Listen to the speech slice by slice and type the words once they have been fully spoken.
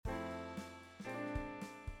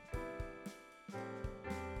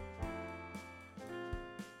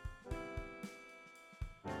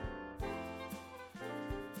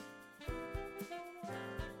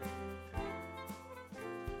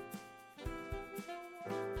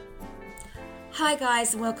Hi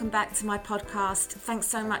guys, and welcome back to my podcast. Thanks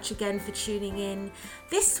so much again for tuning in.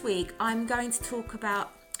 This week I'm going to talk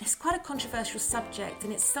about, it's quite a controversial subject,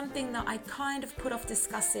 and it's something that I kind of put off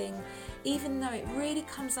discussing, even though it really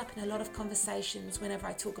comes up in a lot of conversations whenever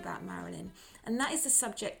I talk about Marilyn. And that is the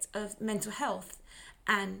subject of mental health,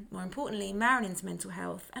 and more importantly, Marilyn's mental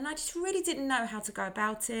health. And I just really didn't know how to go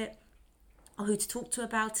about it or who to talk to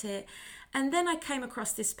about it. And then I came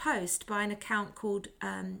across this post by an account called,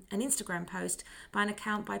 an Instagram post by an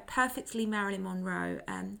account by Perfectly Marilyn Monroe.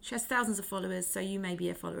 She has thousands of followers, so you may be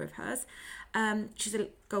a follower of hers. She's a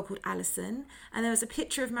girl called Alison. And there was a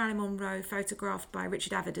picture of Marilyn Monroe photographed by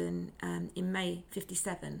Richard Avedon in May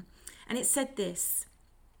 57. And it said this: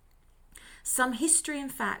 some history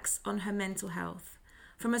and facts on her mental health.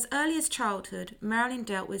 From as early as childhood, Marilyn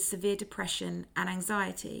dealt with severe depression and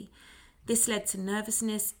anxiety. This led to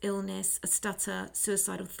nervousness, illness, a stutter,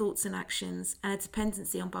 suicidal thoughts and actions, and a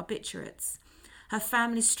dependency on barbiturates. Her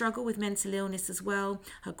family struggled with mental illness as well.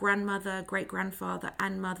 Her grandmother, great-grandfather,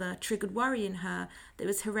 and mother triggered worry in her that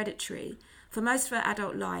was hereditary. For most of her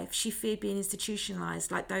adult life, she feared being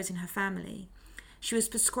institutionalized like those in her family. She was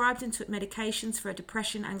prescribed and took medications for her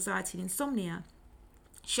depression, anxiety, and insomnia.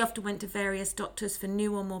 She often went to various doctors for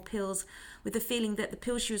new or more pills with the feeling that the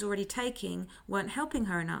pills she was already taking weren't helping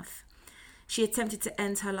her enough. She attempted to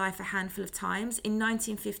end her life a handful of times. In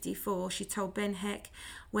 1954, she told Ben Heck,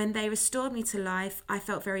 "When they restored me to life, I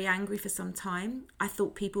felt very angry for some time. I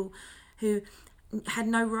thought people who had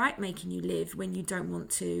no right making you live when you don't want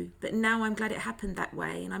to. But now I'm glad it happened that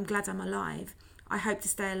way, and I'm glad I'm alive. I hope to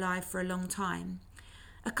stay alive for a long time."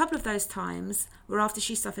 A couple of those times were after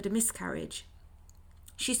she suffered a miscarriage.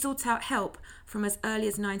 She sought out help from as early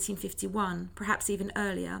as 1951, perhaps even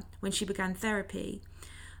earlier, when she began therapy.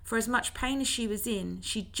 For as much pain as she was in,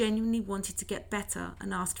 she genuinely wanted to get better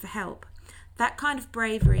and asked for help. That kind of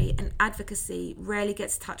bravery and advocacy rarely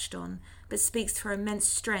gets touched on, but speaks to her immense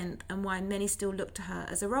strength and why many still look to her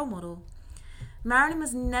as a role model. Marilyn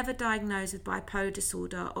was never diagnosed with bipolar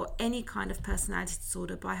disorder or any kind of personality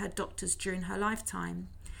disorder by her doctors during her lifetime.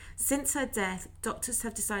 Since her death, doctors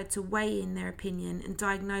have decided to weigh in their opinion and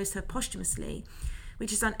diagnose her posthumously,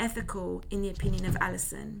 which is unethical in the opinion of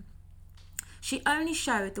Alison. She only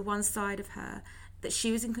showed the one side of her that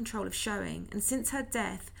she was in control of showing, and since her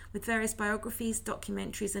death, with various biographies,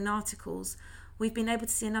 documentaries and articles, we've been able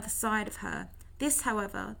to see another side of her. This,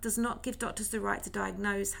 however, does not give doctors the right to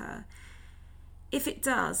diagnose her. If it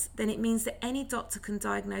does, then it means that any doctor can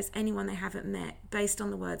diagnose anyone they haven't met based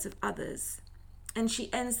on the words of others. And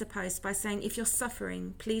she ends the post by saying, "If you're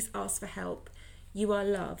suffering, please ask for help. You are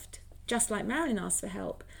loved," just like Marilyn asked for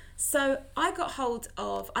help. So I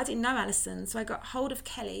didn't know Alison, so I got hold of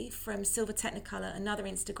Kelly from Silver Technicolor, another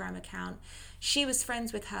Instagram account. She was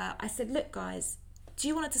friends with her. I said, "Look guys, do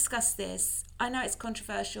you want to discuss this? I know it's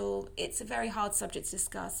controversial, it's a very hard subject to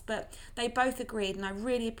discuss," but they both agreed and I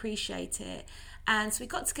really appreciate it. And so we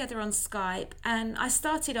got together on Skype and I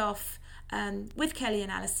started off with Kelly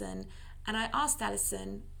and Alison, and I asked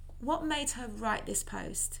Alison, what made her write this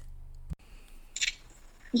post?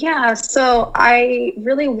 Yeah, so I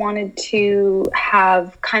really wanted to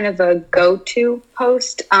have kind of a go-to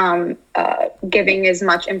post, giving as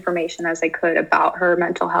much information as I could about her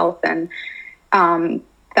mental health and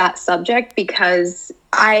that subject, because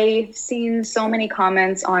I've seen so many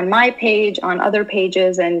comments on my page, on other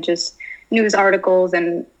pages, and just news articles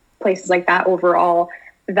and places like that overall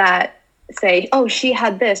that say, "Oh, she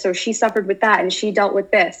had this," or "She suffered with that," and "She dealt with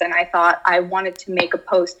this." And I thought I wanted to make a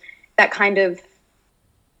post that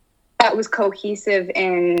was cohesive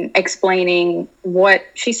in explaining what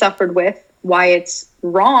she suffered with, why it's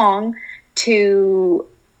wrong to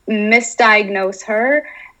misdiagnose her,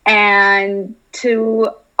 and to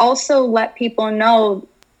also let people know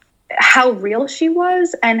how real she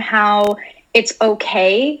was and how it's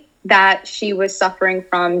okay that she was suffering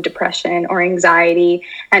from depression or anxiety,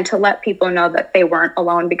 and to let people know that they weren't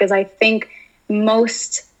alone, because I think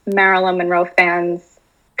most Marilyn Monroe fans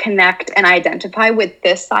connect and identify with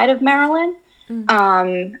this side of Marilyn.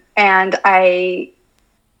 And I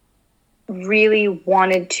really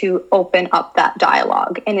wanted to open up that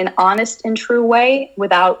dialogue in an honest and true way,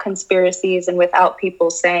 without conspiracies and without people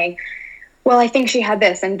saying, "Well, I think she had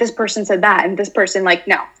this and this person said that and this person," like,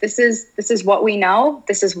 no, this is what we know.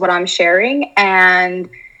 This is what I'm sharing. And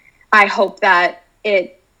I hope that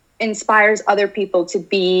it inspires other people to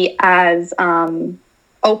be as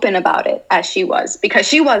open about it as she was, because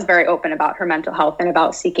she was very open about her mental health and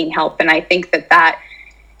about seeking help. And I think that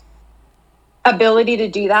ability to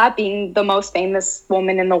do that, being the most famous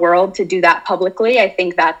woman in the world to do that publicly, I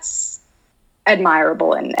think that's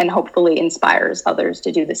admirable and hopefully inspires others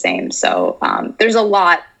to do the same. So there's a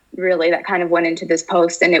lot really that kind of went into this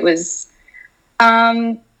post, and it was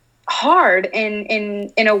hard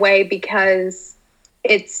in a way because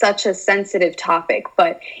it's such a sensitive topic.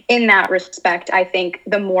 But in that respect, I think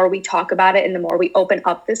the more we talk about it and the more we open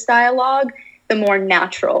up this dialogue, the more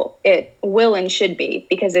natural it will and should be,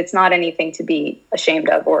 because it's not anything to be ashamed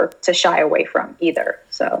of or to shy away from either.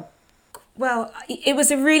 So. Well, it was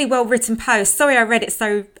a really well written post. Sorry, I read it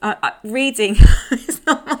so reading. it's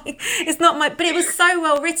not my, but it was so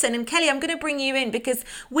well written. And Kelly, I'm going to bring you in because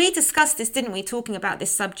we discussed this, didn't we? Talking about this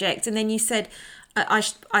subject, and then you said I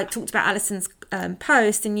talked about Alison's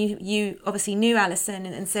post, and you obviously knew Alison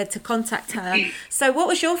and said to contact her. So, what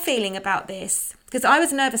was your feeling about this? Because I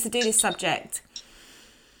was nervous to do this subject.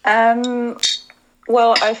 Well,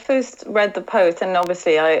 I first read the post, and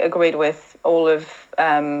obviously I agreed with all of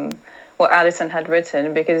what Alison had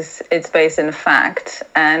written because it's based in fact.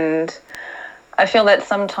 And I feel that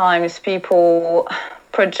sometimes people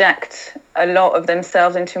project a lot of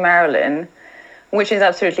themselves into Marilyn, which is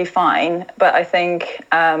absolutely fine. But I think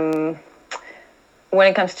when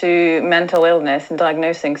it comes to mental illness and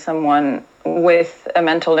diagnosing someone with a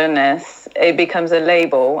mental illness, it becomes a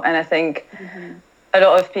label. And I think for a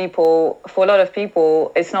lot of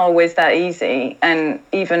people, it's not always that easy. And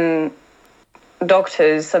even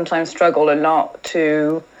doctors sometimes struggle a lot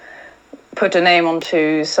to put a name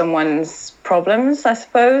onto someone's problems, I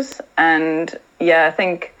suppose. And yeah, I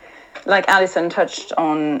think like Alison touched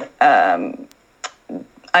on,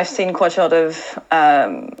 I've seen quite a lot of,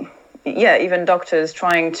 even doctors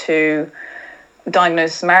trying to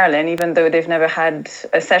diagnose Marilyn, even though they've never had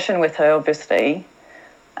a session with her, obviously.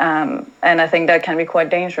 And I think that can be quite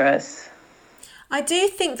dangerous. I do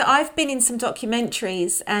think that I've been in some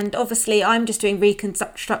documentaries, and obviously I'm just doing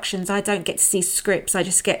reconstructions. I don't get to see scripts. I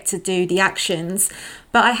just get to do the actions.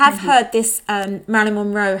 But I have heard this Marilyn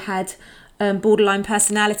Monroe had borderline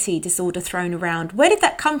personality disorder thrown around. Where did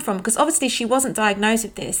that come from? Because obviously she wasn't diagnosed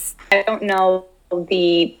with this. I don't know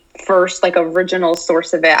the first original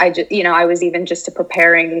source of it. I was even just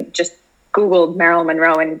preparing, just Googled Marilyn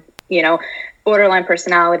Monroe and, borderline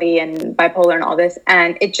personality and bipolar and all this.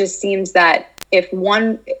 And it just seems that if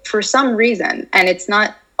one, for some reason, and it's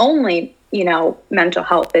not only, mental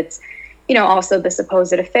health, it's, also the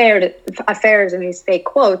supposed affairs and these fake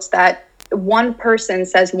quotes, that one person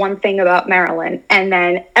says one thing about Marilyn and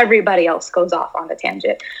then everybody else goes off on a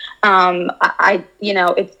tangent.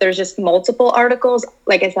 There's just multiple articles.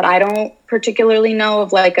 Like I said, I don't particularly know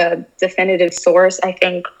of a definitive source. I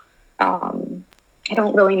think, I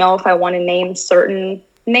don't really know if I want to name certain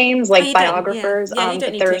names like biographers.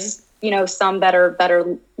 There's some that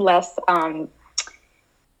are less,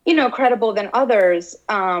 credible than others.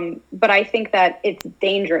 But I think that it's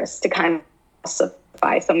dangerous to kind of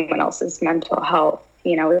classify someone else's mental health,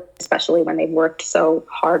 especially when they've worked so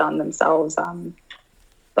hard on themselves.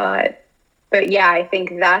 But yeah, I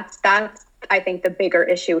think that's I think the bigger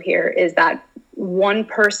issue here is that one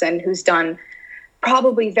person who's done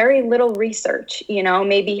probably very little research,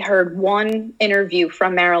 maybe heard one interview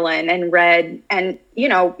from Marilyn and read, and,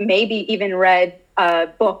 maybe even read a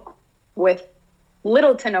book with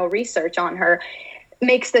little to no research on her,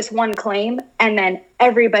 makes this one claim, and then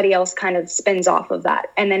everybody else kind of spins off of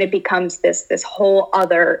that. And then it becomes this whole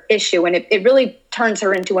other issue. And it really turns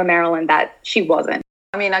her into a Marilyn that she wasn't.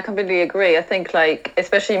 I mean, I completely agree. I think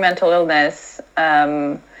especially mental illness,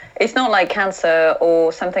 it's not like cancer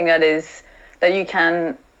or something that you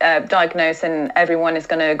can diagnose and everyone is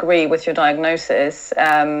going to agree with your diagnosis,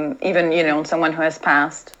 even, on someone who has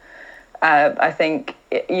passed. I think,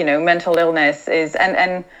 mental illness is,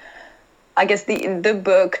 and I guess the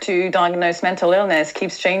book to diagnose mental illness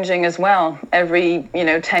keeps changing as well. Every,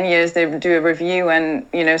 10 years they do a review and,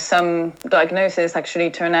 some diagnoses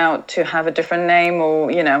actually turn out to have a different name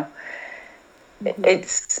or,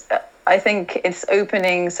 it's, I think it's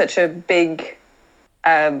opening such a big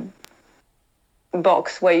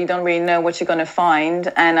box where you don't really know what you're going to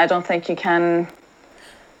find, and I don't think you can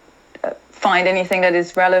find anything that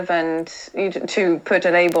is relevant. To put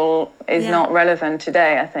a label is not relevant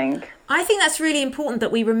today, I think. I think that's really important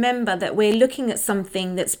that we remember that we're looking at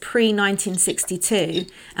something that's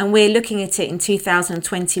pre-1962 and we're looking at it in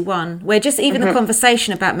 2021, where just even the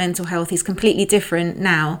conversation about mental health is completely different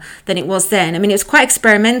now than it was then. I mean, it was quite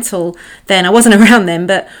experimental then. I wasn't around then,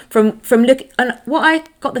 but from look, and what I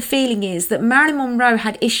got the feeling is that Marilyn Monroe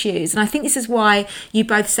had issues, and I think this is why you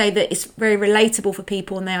both say that it's very relatable for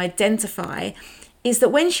people and they identify, is that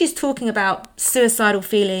when she's talking about suicidal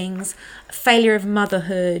feelings, failure of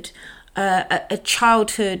motherhood, a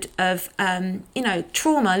childhood of,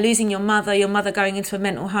 trauma, losing your mother going into a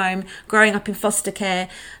mental home, growing up in foster care.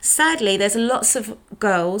 Sadly, there's lots of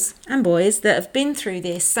girls and boys that have been through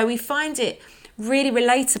this. So we find it really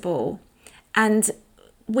relatable, and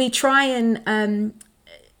we try and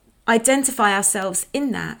identify ourselves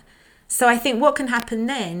in that. So I think what can happen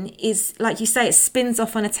then is, like you say, it spins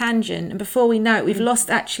off on a tangent, and before we know it, we've lost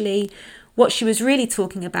actually what she was really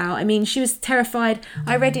talking about. I mean, she was terrified.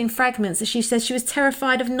 I read in fragments that she says she was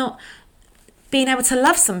terrified of not being able to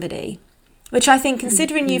love somebody, which I think,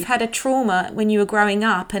 considering you've had a trauma when you were growing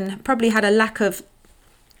up and probably had a lack of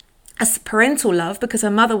a parental love because her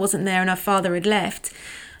mother wasn't there and her father had left,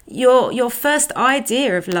 your first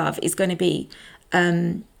idea of love is going to be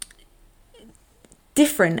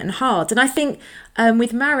different and hard. And I think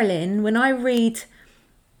with Marilyn, when I read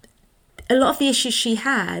a lot of the issues she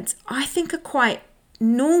had, I think are quite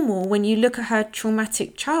normal when you look at her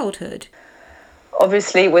traumatic childhood.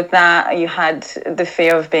 Obviously, with that, you had the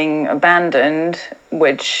fear of being abandoned,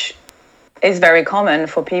 which is very common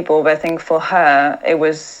for people. But I think for her, it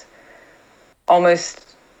was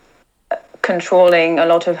almost controlling a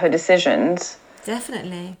lot of her decisions.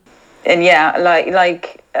 Definitely. And yeah,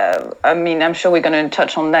 I mean, I'm sure we're going to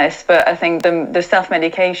touch on this, but I think the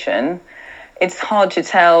self-medication, it's hard to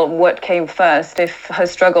tell what came first, if her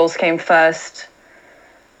struggles came first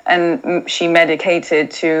and she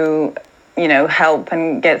medicated to, help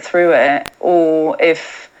and get through it, or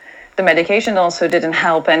if the medication also didn't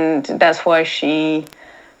help and that's why she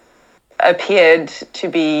appeared to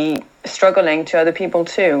be struggling to other people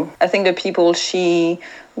too. I think the people she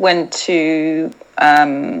went to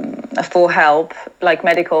for help, like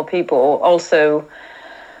medical people, also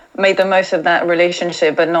made the most of that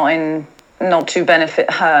relationship, but not to benefit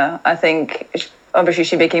her. I think obviously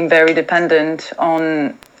she became very dependent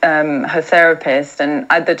on her therapist, and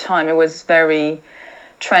at the time it was very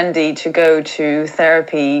trendy to go to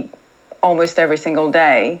therapy almost every single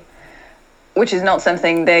day, which is not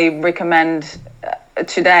something they recommend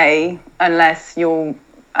today unless you're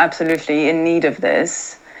absolutely in need of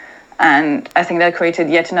this. And I think that created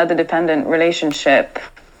yet another dependent relationship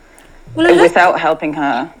without helping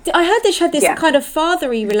her. I heard that she had this kind of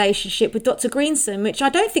fatherly relationship with Dr. Greenson, which I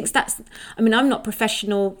don't think I'm not a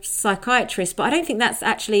professional psychiatrist, but I don't think that's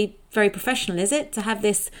actually very professional, is it? To have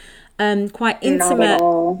this quite intimate... Not at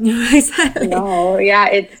all. Exactly. No, yeah,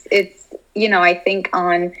 it's I think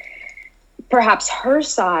on perhaps her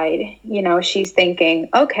side, she's thinking,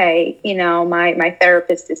 okay, my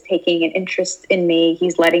therapist is taking an interest in me.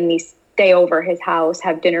 He's letting me stay over his house,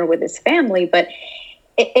 have dinner with his family, but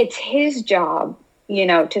it's his job,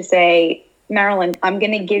 to say, Marilyn, I'm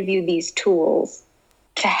going to give you these tools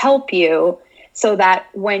to help you so that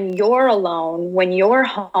when you're alone, when you're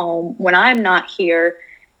home, when I'm not here,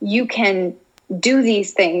 you can do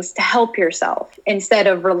these things to help yourself instead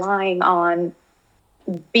of relying on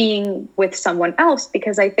being with someone else.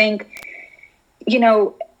 Because I think,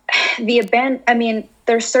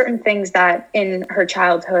 there's certain things that in her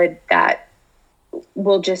childhood that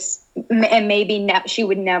will just, and maybe she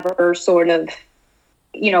would never sort of,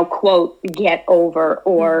 quote, get over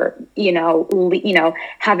or,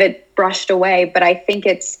 have it brushed away. But I think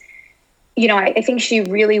it's, I think she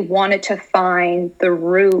really wanted to find the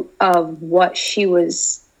root of what she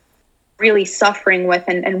was really suffering with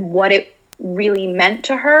and what it really meant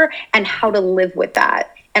to her and how to live with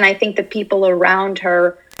that. And I think the people around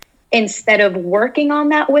her, instead of working on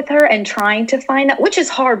that with her and trying to find that, which is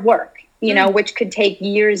hard work, which could take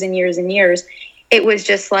years and years and years, it was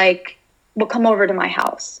just like, well, come over to my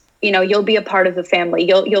house. You'll be a part of the family.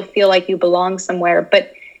 You'll feel like you belong somewhere.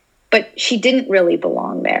 But she didn't really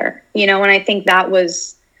belong there, and I think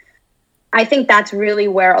that's really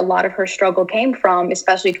where a lot of her struggle came from,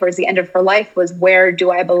 especially towards the end of her life, was where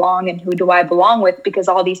do I belong and who do I belong with? Because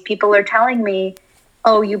all these people are telling me,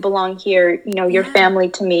 oh, you belong here, you're family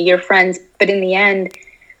to me, you're friends. But in the end,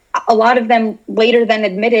 a lot of them later then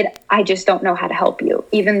admitted, I just don't know how to help you.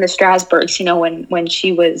 Even the Strasbergs, when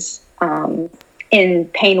she was in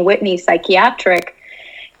Payne Whitney psychiatric,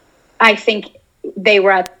 I think they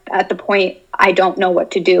were at the point, I don't know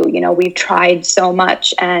what to do. We've tried so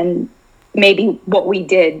much and maybe what we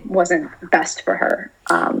did wasn't best for her.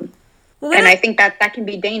 And I think that can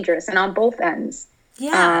be dangerous, and on both ends.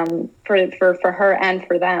 Yeah. For her and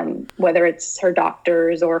for them, whether it's her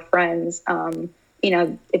doctors or friends,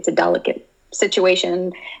 it's a delicate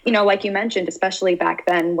situation, like you mentioned, especially back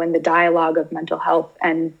then when the dialogue of mental health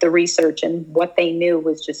and the research and what they knew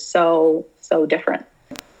was just so, so different.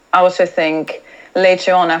 I also think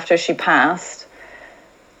later on, after she passed,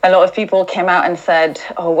 a lot of people came out and said,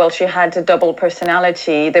 oh, well, she had a double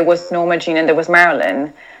personality. There was Norma Jean and there was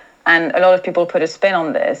Marilyn. And a lot of people put a spin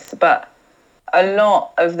on this. But a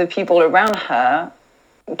lot of the people around her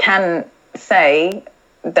can say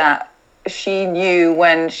that she knew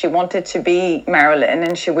when she wanted to be Marilyn,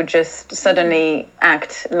 and she would just suddenly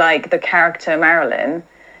act like the character Marilyn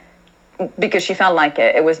because she felt like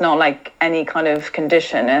it. It was not like any kind of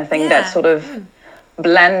condition. And I think that sort of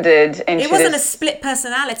blended into it wasn't a split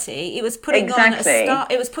personality. It was putting on a Exactly. star.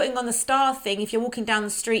 It was putting on the star thing. If you're walking down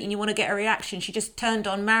the street and you want to get a reaction, she just turned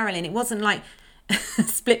on Marilyn. It wasn't like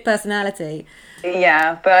split personality.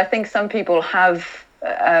 Yeah, but I think some people have,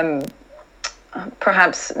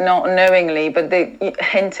 perhaps not knowingly, but they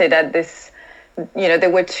hinted at this, there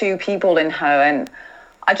were two people in her, and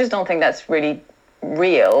I just don't think that's really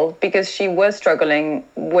real, because she was struggling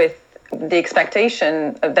with the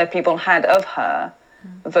expectation that people had of her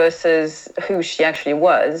versus who she actually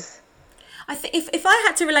was. I think if I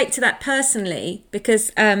had to relate to that personally,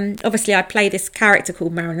 because obviously I play this character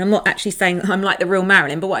called Marilyn. I'm not actually saying that I'm like the real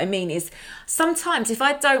Marilyn, but what I mean is sometimes if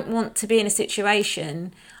I don't want to be in a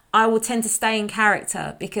situation, I will tend to stay in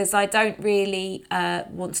character because I don't really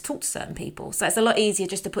want to talk to certain people. So it's a lot easier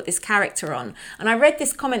just to put this character on. And I read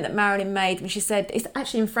this comment that Marilyn made when she said, it's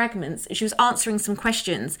actually in fragments, she was answering some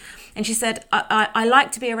questions. And she said, I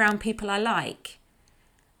like to be around people I like.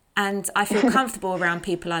 And I feel comfortable around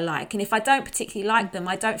people I like. And if I don't particularly like them,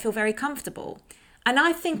 I don't feel very comfortable. And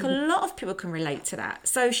I think a lot of people can relate to that.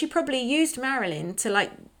 So she probably used Marilyn to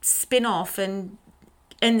like spin off and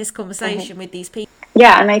end this conversation with these people.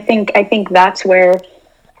 Yeah, and I think that's where,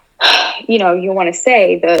 you want to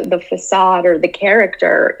say the facade or the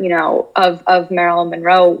character, of Marilyn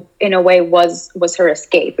Monroe in a way was her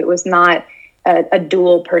escape. It was not a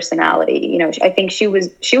dual personality. I think she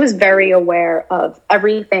was very aware of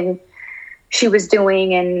everything she was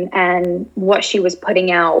doing and what she was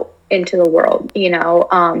putting out into the world.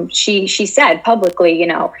 She said publicly,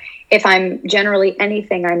 if I'm generally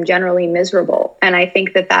anything, I'm generally miserable. And I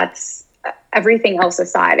think that's everything else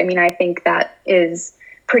aside. I mean, I think that is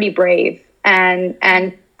pretty brave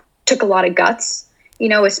and took a lot of guts,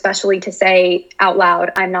 especially to say out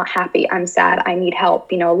loud, I'm not happy, I'm sad, I need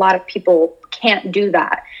help. A lot of people can't do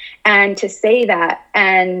that. And to say that,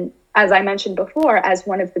 and as I mentioned before, as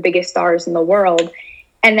one of the biggest stars in the world,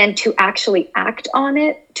 and then to actually act on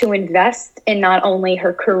it, to invest in not only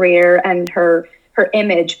her career and her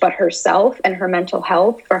image, but herself and her mental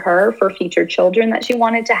health for future children that she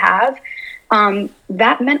wanted to have,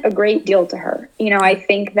 that meant a great deal to her. I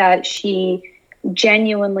think that she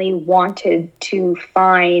genuinely wanted to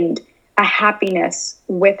find a happiness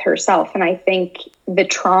with herself. And I think the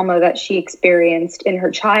trauma that she experienced in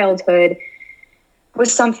her childhood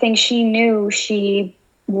was something she knew she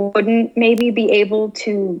wouldn't maybe be able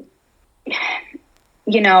to,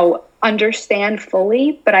 understand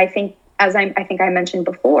fully. But I think, as I think I mentioned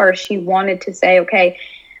before, she wanted to say, okay,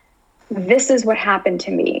 this is what happened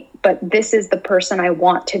to me, but this is the person I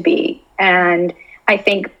want to be. And I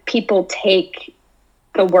think people take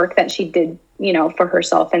the work that she did, for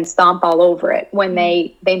herself and stomp all over it when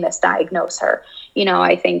they misdiagnose her.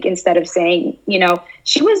 I think instead of saying,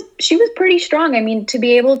 she was pretty strong. I mean, to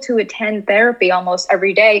be able to attend therapy almost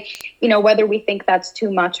every day, whether we think that's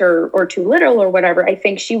too much or too little or whatever, I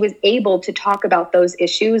think she was able to talk about those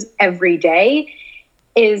issues every day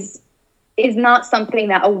is not something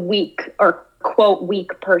that a weak or quote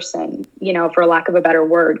weak person, for lack of a better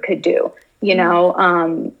word, could do.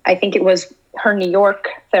 I think it was her New York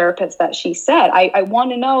therapist that she said, I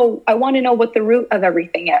want to know what the root of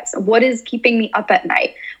everything is. What is keeping me up at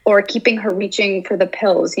night or keeping her reaching for the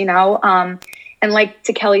pills, and like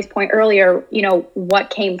to Kelly's point earlier, what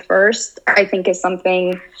came first, I think is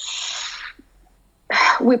something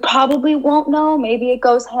we probably won't know. Maybe it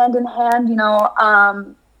goes hand in hand,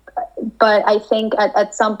 but I think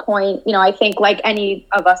at some point, I think like any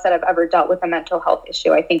of us that have ever dealt with a mental health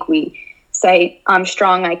issue, I think we say, I'm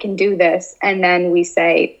strong, I can do this. And then we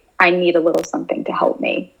say, I need a little something to help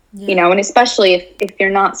me, and especially if you're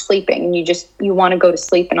not sleeping and you want to go to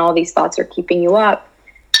sleep and all these thoughts are keeping you up.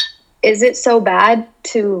 Is it so bad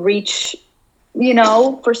to reach,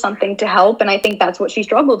 for something to help? And I think that's what she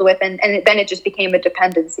struggled with. And then it just became a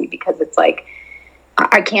dependency because it's like,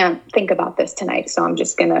 I can't think about this tonight, so I'm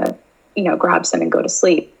just going to, grab some and go to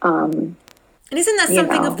sleep. And isn't that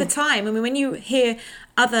something of the time? I mean, when you hear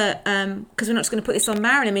other, because we're not just going to put this on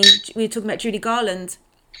Marilyn. I mean, we were talking about Judy Garland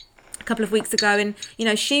a couple of weeks ago, and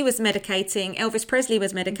she was medicating. Elvis Presley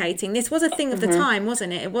was medicating. This was a thing of the time,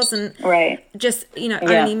 wasn't it? It wasn't just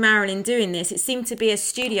only Marilyn doing this. It seemed to be a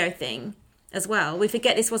studio thing as well. We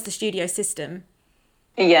forget this was the studio system.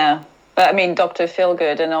 Yeah, but I mean, Dr.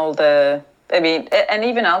 Feelgood and all the, I mean, and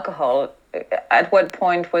even alcohol. At what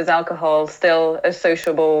point was alcohol still a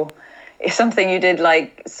sociable, something you did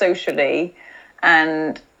like socially?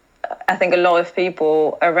 And I think a lot of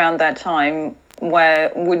people around that time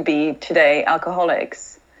would be today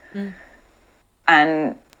alcoholics.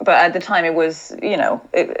 But at the time it was,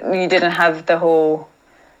 you didn't have the whole,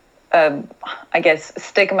 I guess,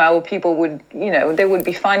 stigma where people would, they would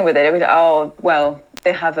be fine with it. They would, oh, well,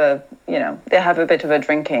 they have a bit of a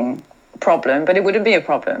drinking problem, but it wouldn't be a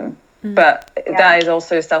problem. But that is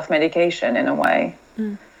also self-medication in a way.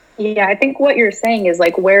 Yeah, I think what you're saying is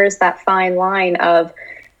like, where is that fine line of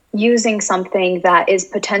using something that is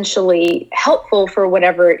potentially helpful for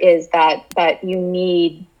whatever it is that you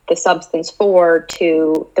need the substance for,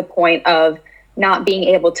 to the point of not being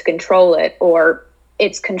able to control it, or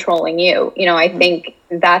it's controlling you. I think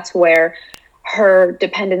that's where her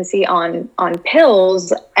dependency on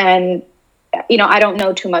pills, and I don't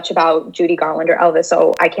know too much about Judy Garland or Elvis,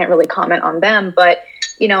 so I can't really comment on them, but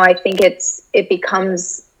I think it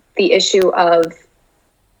becomes the issue of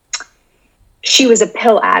she was a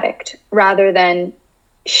pill addict rather than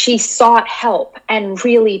she sought help and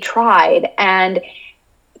really tried. And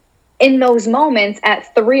in those moments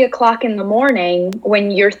at 3:00 in the morning,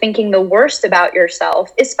 when you're thinking the worst about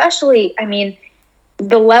yourself, especially, I mean,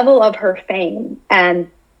 the level of her fame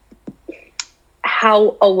and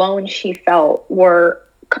how alone she felt were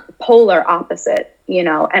polar opposite,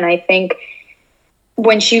 and I think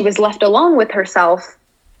when she was left alone with herself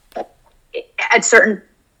at certain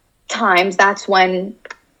times, that's when,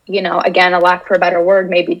 again, a lack for a better word,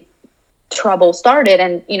 maybe trouble started.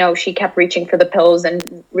 And, she kept reaching for the pills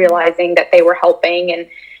and realizing that they were helping, and,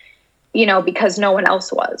 because no one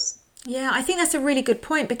else was. Yeah, I think that's a really good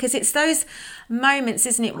point, because it's those moments,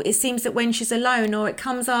 isn't it? It seems that when she's alone, or it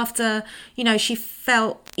comes after, she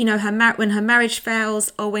felt, when her marriage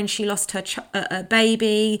fails, or when she lost her a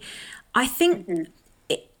baby. I think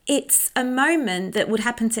it's a moment that would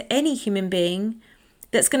happen to any human being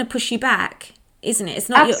that's going to push you back, isn't it? It's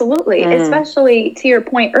not absolutely, especially to your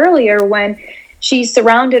point earlier, when she's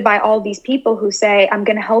surrounded by all these people who say, I'm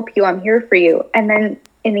going to help you, I'm here for you. And then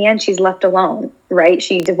in the end, she's left alone, right?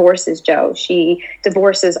 She divorces Joe. She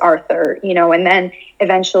divorces Arthur, and then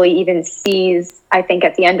eventually even sees, I think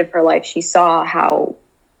at the end of her life, she saw how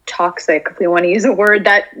toxic, if we want to use a word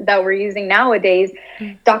that we're using nowadays,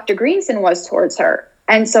 Dr. Greenson was towards her.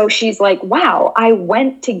 And so she's like, wow, I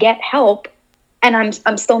went to get help and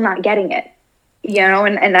I'm still not getting it,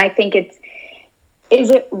 and I think is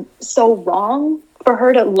it so wrong for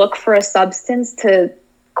her to look for a substance to,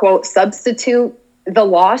 quote, substitute the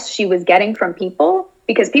loss she was getting from people?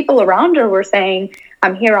 Because people around her were saying,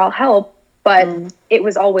 I'm here, I'll help, but it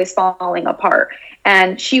was always falling apart.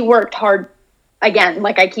 And she worked hard, again,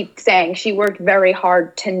 like I keep saying, she worked very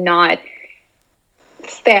hard to not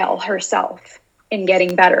fail herself in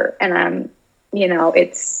getting better. And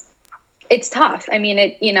it's tough. I mean,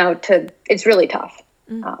 it's really tough.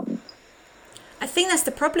 I think that's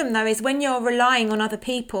the problem, though, is when you're relying on other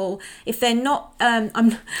people, if they're not,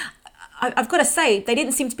 I've got to say, they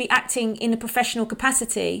didn't seem to be acting in a professional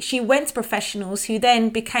capacity. She went to professionals who then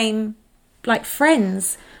became like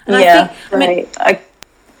friends. And yeah, I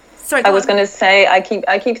think, I was going to say, I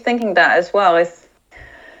keep thinking that as well. It's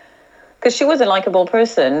because she was a likable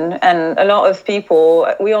person, and a lot of people,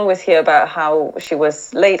 we always hear about how she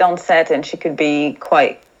was late on set and she could be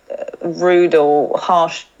quite rude or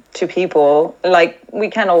harsh to people, like we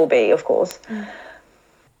can all be, of course.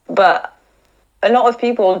 But a lot of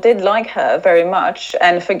people did like her very much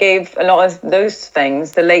and forgave a lot of those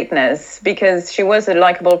things, the lateness, because she was a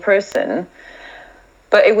likable person.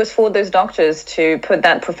 But it was for those doctors to put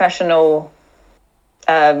that professional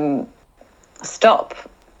stop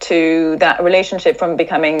to that relationship from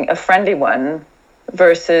becoming a friendly one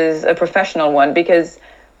versus a professional one, because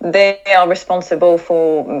they are responsible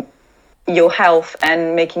for your health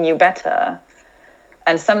and making you better.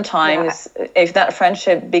 And sometimes if that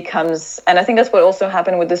friendship becomes, and I think that's what also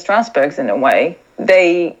happened with the Strasbergs in a way,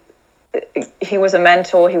 he was a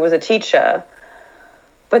mentor, he was a teacher,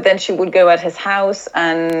 but then she would go at his house,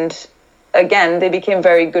 and again, they became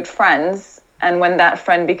very good friends. And when that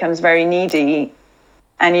friend becomes very needy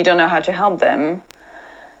and you don't know how to help them,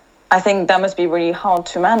 I think that must be really hard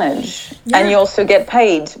to manage. Yeah. And you also get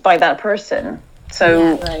paid by that person.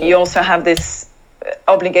 So you also have this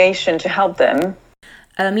obligation to help them.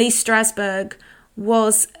 Lee Strasberg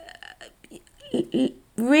was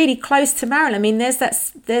really close to Marilyn. I mean, there's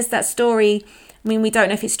that story. I mean, we don't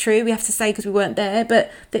know if it's true. We have to say because we weren't there,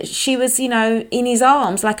 but that she was, in his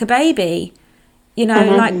arms like a baby. You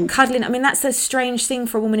know, like cuddling. I mean, that's a strange thing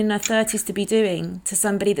for a woman in her 30s to be doing to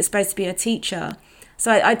somebody that's supposed to be a teacher.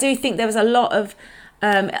 So I do think there was a lot of...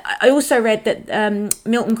 I also read that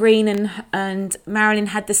Milton Green and Marilyn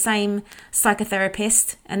had the same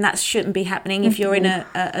psychotherapist, and that shouldn't be happening if you're in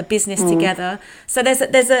a business together. So there's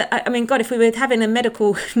a I mean, God, if we were having a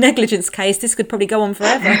medical negligence case, this could probably go on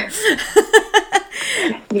forever.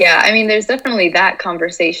 Yeah, I mean, there's definitely that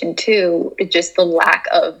conversation too. Just the lack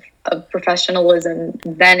of professionalism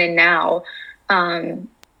then and now,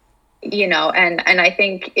 you know, and I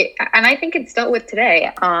think it's dealt with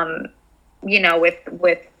today. You know, with,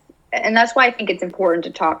 and that's why I think it's important to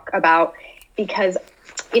talk about, because,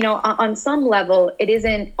 you know, on some level, it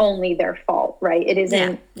isn't only their fault, right? It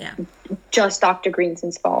isn't just Dr.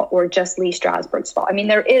 Greenson's fault or just Lee Strasberg's fault. I mean,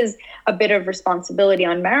 there is a bit of responsibility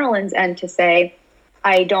on Marilyn's end to say,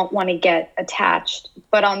 I don't want to get attached.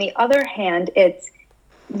 But on the other hand, it's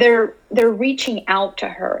they're reaching out to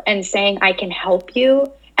her and saying, I can help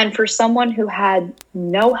you. And for someone who had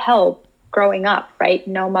no help growing up, right?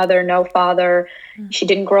 No mother, no father. She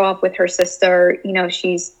didn't grow up with her sister. You know,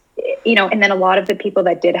 she's, you know, and then a lot of the people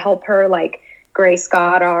that did help her, like Grace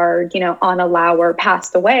Goddard, you know, Anna Lauer,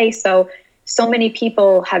 passed away. So many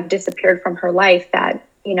people have disappeared from her life that,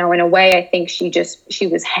 you know, in a way, I think she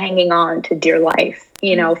was hanging on to dear life,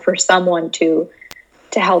 you know, for someone to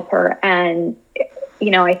help her. And,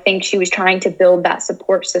 you know, I think she was trying to build that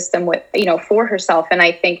support system with, you know, for herself. And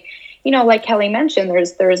I think, you know, like Kelly mentioned,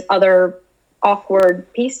 there's other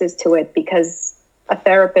awkward pieces to it, because a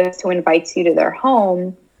therapist who invites you to their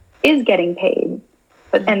home is getting paid.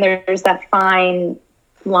 But and there's that fine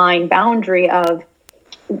line boundary of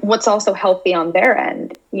what's also healthy on their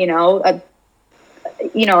end. You know,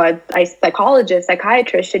 a psychologist,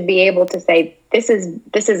 psychiatrist should be able to say, this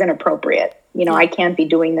is inappropriate. You know, I can't be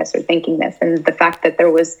doing this or thinking this. And the fact that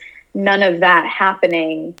there was none of that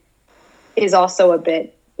happening is also a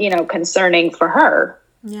bit, you know, concerning for her.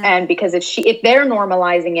 Yeah. And because if they're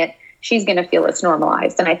normalizing it, she's going to feel it's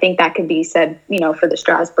normalized. And I think that could be said, you know, for the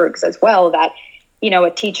Strasbergs as well, that, you know,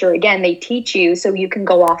 a teacher, again, they teach you so you can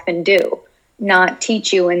go off and do, not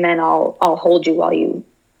teach you and then I'll hold you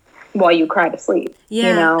while you cry to sleep. Yeah.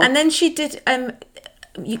 You know? And then she did,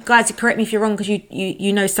 you guys correct me if you're wrong, because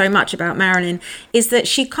you know so much about Marilyn, is that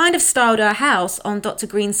she kind of styled her house on Dr.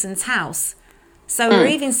 Greenson's house. So we're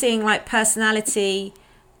even seeing like personality,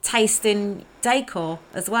 taste in decor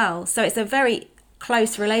as well. So it's a very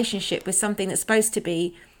close relationship with something that's supposed to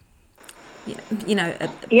be, you know.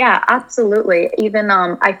 Yeah, absolutely. Even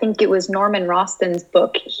I think it was Norman Roston's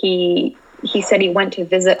book. He said he went to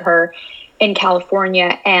visit her in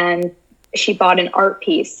California and she bought an art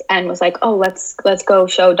piece and was like, oh, let's go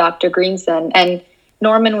show Dr. Greenson. And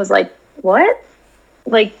Norman was like, what?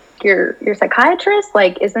 Like, you're psychiatrist?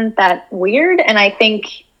 Like, isn't that weird? And I think,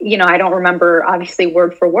 you know, I don't remember obviously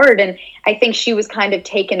word for word. And I think she was kind of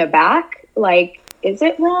taken aback. Like, is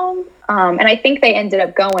it wrong? And I think they ended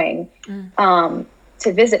up going to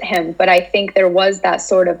visit him. But I think there was that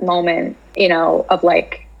sort of moment, you know, of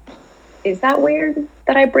like, is that weird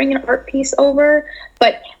that I bring an art piece over?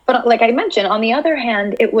 But like I mentioned, on the other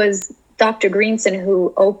hand, it was Dr. Greenson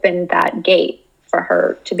who opened that gate for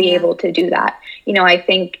her to be able to do that. You know, I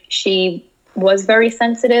think she was very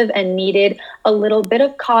sensitive and needed a little bit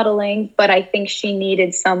of coddling, but I think she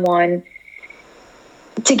needed someone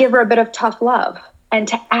to give her a bit of tough love and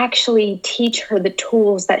to actually teach her the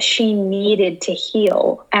tools that she needed to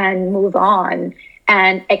heal and move on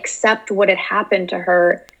and accept what had happened to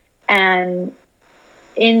her. And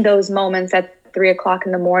in those moments at 3:00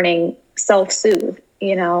 in the morning, self-soothe,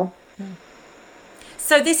 you know.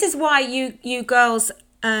 So this is why you girls,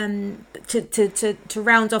 to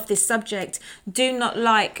round off this subject, do not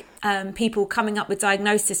like people coming up with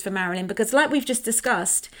diagnosis for Marilyn, because like we've just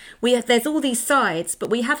discussed, there's all these sides, but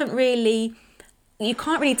we haven't really. You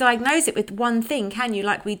can't really diagnose it with one thing, can you?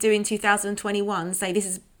 Like we do in 2021, say this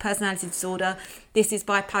is personality disorder, this is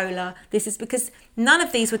bipolar, this is, because none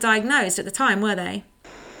of these were diagnosed at the time, were they?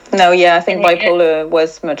 No, yeah, I think bipolar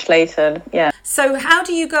was much later, yeah. So how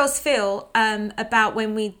do you girls feel about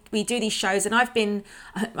when we do these shows? And I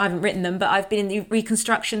haven't written them, but I've been in the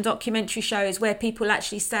reconstruction documentary shows where people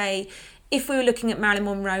actually say, if we were looking at Marilyn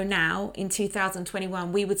Monroe now in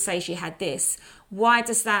 2021, we would say she had this. Why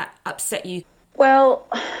does that upset you? Well,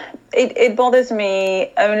 it bothers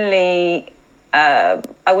me only, I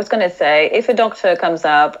was going to say, if a doctor comes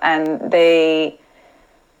up and they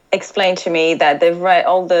explain to me that they've read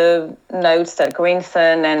all the notes that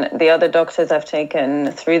Greenson and the other doctors have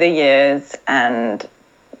taken through the years and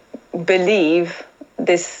believe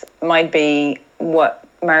this might be what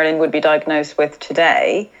Marilyn would be diagnosed with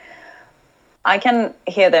today, I can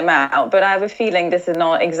hear them out, but I have a feeling this is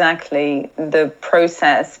not exactly the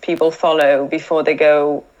process people follow before they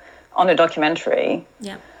go on a documentary.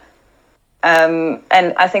 Yeah. And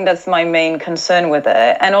I think that's my main concern with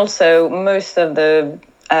it. And also, most of the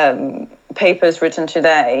papers written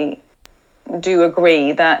today do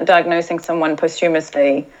agree that diagnosing someone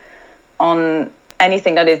posthumously on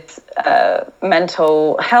anything that is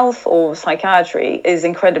mental health or psychiatry is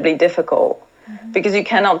incredibly difficult. Because you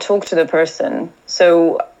cannot talk to the person.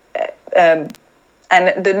 So, and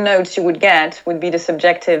the notes you would get would be the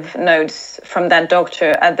subjective notes from that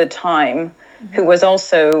doctor at the time, who was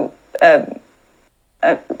also, got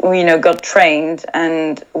trained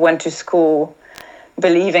and went to school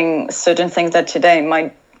believing certain things that today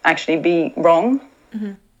might actually be wrong.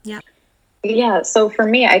 Mm-hmm. Yeah. Yeah. So for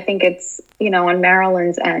me, I think it's, on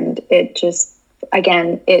Marilyn's end, it just,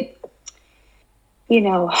 again,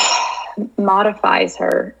 modifies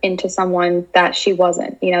her into someone that she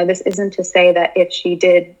wasn't. This isn't to say that if she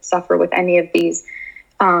did suffer with any of these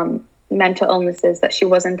mental illnesses that she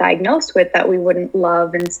wasn't diagnosed with, that we wouldn't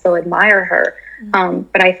love and still admire her.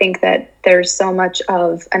 But I think that there's so much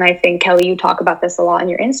of, and I think, Kelly, you talk about this a lot on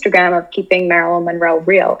your Instagram, of keeping Marilyn Monroe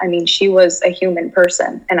real. I mean, she was a human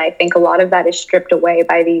person. And I think a lot of that is stripped away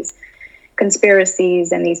by these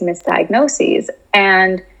conspiracies and these misdiagnoses.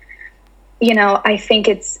 And I think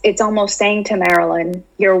it's almost saying to Marilyn,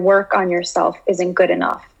 your work on yourself isn't good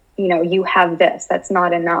enough. You have this, that's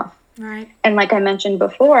not enough. Right. And like I mentioned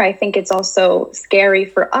before, I think it's also scary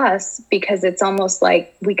for us because it's almost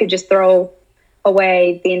like we could just throw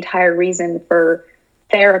away the entire reason for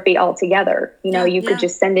therapy altogether. You could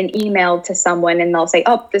just send an email to someone and they'll say,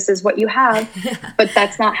 oh, this is what you have. But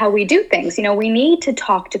that's not how we do things. We need to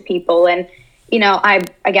talk to people. And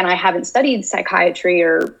I haven't studied psychiatry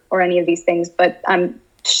or any of these things, but I'm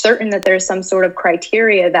certain that there's some sort of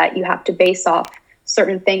criteria that you have to base off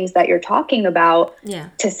certain things that you're talking about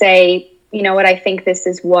to say, what, I think this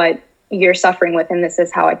is what you're suffering with and this is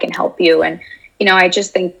how I can help you. And, I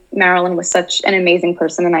just think Marilyn was such an amazing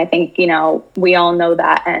person. And I think, we all know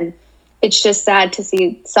that. And it's just sad to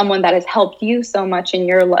see someone that has helped you so much in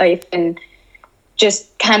your life and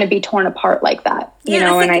just kind of be torn apart like that,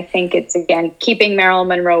 and I think it's, again, keeping Marilyn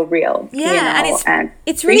Monroe real, and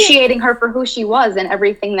it's really appreciating her for who she was and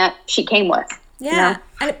everything that she came with. Yeah.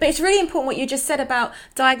 But it's really important what you just said about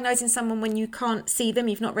diagnosing someone when you can't see them,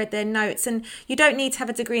 you've not read their notes, and you don't need to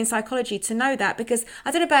have a degree in psychology to know that, because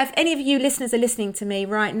I don't know about if any of you listeners are listening to me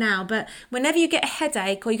right now, but whenever you get a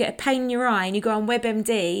headache or you get a pain in your eye and you go on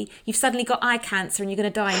WebMD, you've suddenly got eye cancer and you're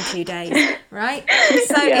going to die in 2 days, right?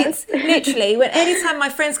 So It's literally, anytime my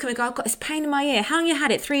friends come and go, I've got this pain in my ear, how long you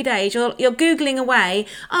had it? 3 days? You're Googling away,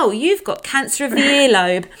 oh, you've got cancer of the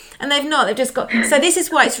earlobe. And they've just got, so this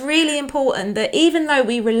is why it's really important that even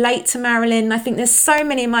though we relate to Marilyn, I think there's so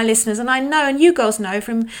many of my listeners, and I know, and you girls know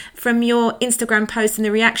from your Instagram posts and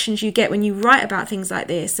the reactions you get when you write about things like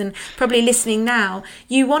this, and probably listening now,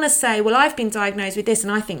 you want to say, well, I've been diagnosed with this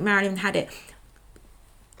and I think Marilyn had it.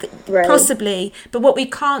 Right. Possibly, but what we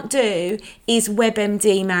can't do is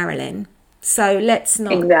WebMD Marilyn. So let's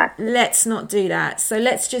not do that. So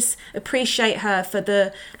let's just appreciate her for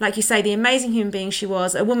the, like you say, the amazing human being she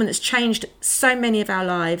was, a woman that's changed so many of our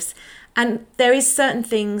lives. And there is certain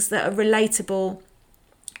things that are relatable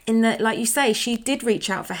in that, like you say, she did reach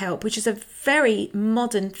out for help, which is a very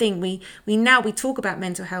modern thing. We talk about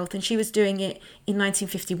mental health, and she was doing it in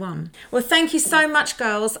 1951. Well, thank you so much,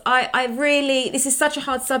 girls. I really, this is such a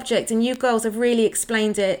hard subject, and you girls have really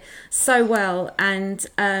explained it so well. And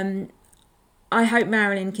I hope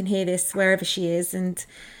Marilyn can hear this wherever she is, and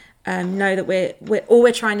know that we're all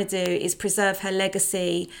we're trying to do is preserve her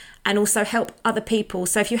legacy and also help other people.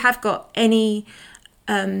 So if you have got anything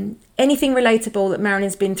relatable that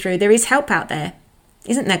Marilyn's been through, there is help out there,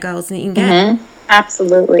 isn't there, girls? And you can get.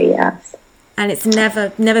 Absolutely, yes. And it's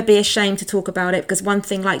never be ashamed to talk about it, because one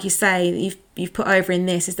thing, like you say, you've put over in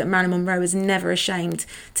this, is that Marilyn Monroe was never ashamed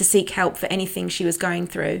to seek help for anything she was going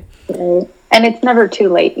through. Right. And it's never too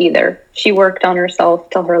late either. She worked on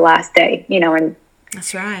herself till her last day, and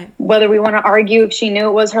that's right. Whether we want to argue if she knew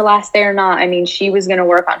it was her last day or not, I mean, she was going to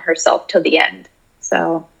work on herself till the end.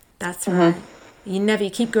 So that's right. You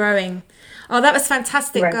keep growing. Oh, that was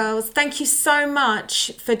fantastic, girls. Thank you so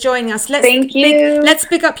much for joining us. Thank you. Let's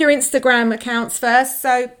pick up your Instagram accounts first.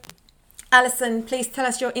 So, Alison, please tell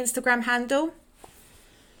us your Instagram handle.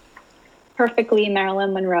 Perfectly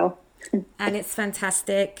Marilyn Monroe. And it's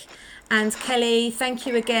fantastic. And Kelly, thank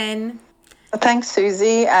you again. Thanks,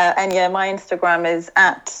 Susie. And my Instagram is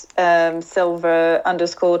at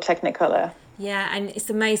silver_technicolor. Yeah, and it's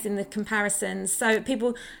amazing the comparisons. So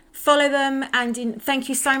people follow them, and thank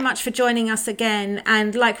you so much for joining us again.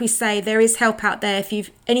 And like we say, there is help out there. If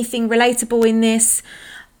you've anything relatable in this,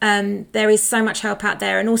 there is so much help out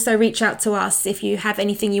there. And also reach out to us if you have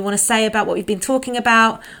anything you want to say about what we've been talking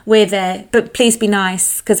about. We're there, but please be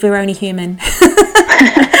nice because we're only human.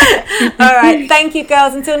 All right, thank you,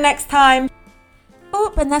 girls. Until next time.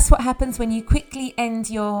 Oh, and that's what happens when you quickly end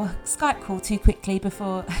your Skype call too quickly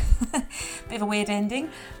before bit of a weird ending.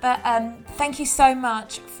 But thank you so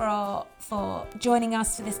much for joining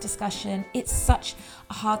us for this discussion. It's such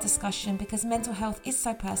a hard discussion because mental health is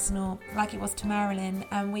so personal, like it was to Marilyn,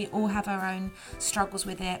 and we all have our own struggles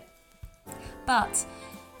with it. But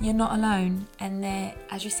you're not alone, and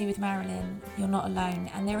as you see with Marilyn, you're not alone,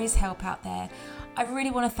 and there is help out there. I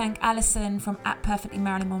really want to thank Alison from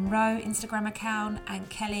 @PerfectlyMarilynMonroe Instagram account and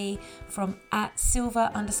Kelly from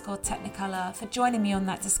 @silver_technicolor for joining me on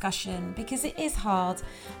that discussion, because it is hard,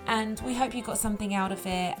 and we hope you got something out of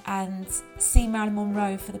it and see Marilyn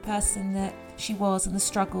Monroe for the person that she was and the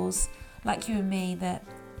struggles, like you and me, that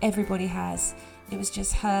everybody has. It was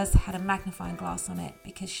just hers had a magnifying glass on it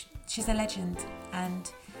because she's a legend,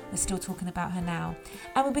 and we're still talking about her now.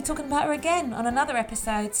 And we'll be talking about her again on another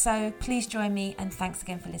episode. So please join me, and thanks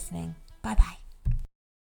again for listening. Bye-bye.